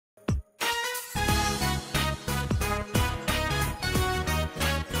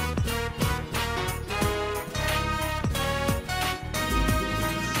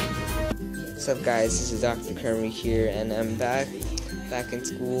What's up, guys? This is Dr. Kermit here, and I'm back in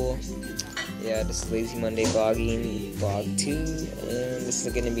school. Yeah, this is Lazy Monday vlogging, vlog 2, and this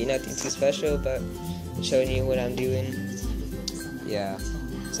is gonna be nothing too special, but showing you what I'm doing. Yeah,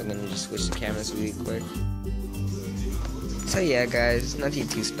 so I'm gonna just switch the cameras really quick. So yeah, guys, nothing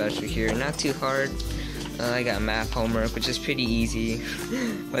too special here, not too hard. I got math homework, which is pretty easy.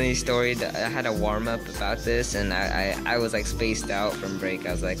 Funny story, I had a warm-up about this, and I was like spaced out from break.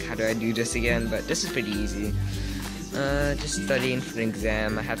 I was like, how do I do this again? But this is pretty easy. Just studying for the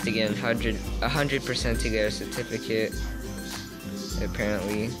exam. I have to get 100% to get a certificate,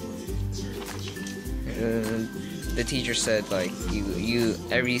 apparently. The teacher said like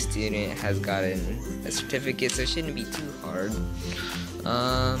every student has gotten a certificate, so it shouldn't be too hard.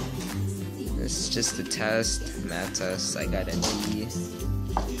 This is just a test, math test. I got a B,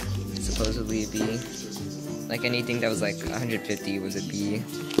 supposedly a B. Like anything that was like 150 was a B.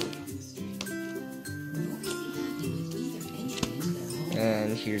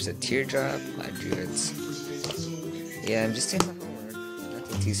 And here's a teardrop. I drew it. Yeah, I'm just doing my homework.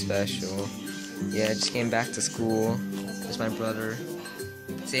 Nothing too special. Yeah, I just came back to school. There's my brother.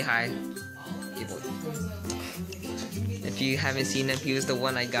 Say hi. Hey, boy. If you haven't seen him, he was the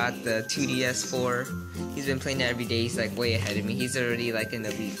one I got the 2DS for. He's been playing it every day. He's like way ahead of me. He's already like in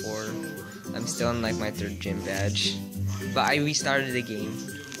Elite 4. I'm still on like my 3rd gym badge. But I restarted the game,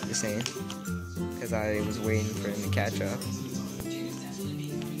 just saying, because I was waiting for him to catch up.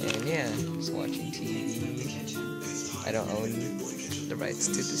 And yeah, just watching TV. I don't own the rights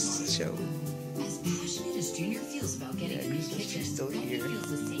to this show. Yeah, Christmas still here.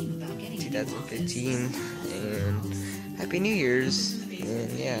 2015, and Happy New Year's.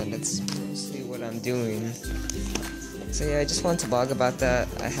 And yeah, that's mostly what I'm doing. So yeah, I just wanted to vlog about that.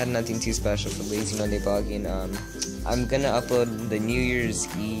 I had nothing too special for Lazy Monday vlogging. I'm gonna upload the New Year's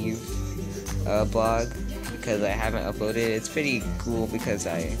Eve vlog because I haven't uploaded it. It's pretty cool because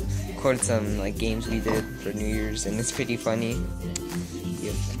I recorded some like games we did for New Year's, and it's pretty funny.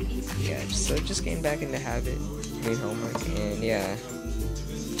 Yeah, so just getting back in the habit, doing homework, and yeah.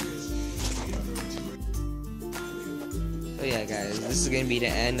 So yeah, guys, this is gonna be the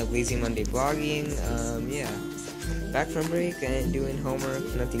end of Lazy Monday vlogging. Yeah, back from break and doing homework,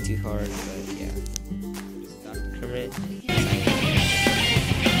 nothing too hard, but yeah. Dr. Kermit.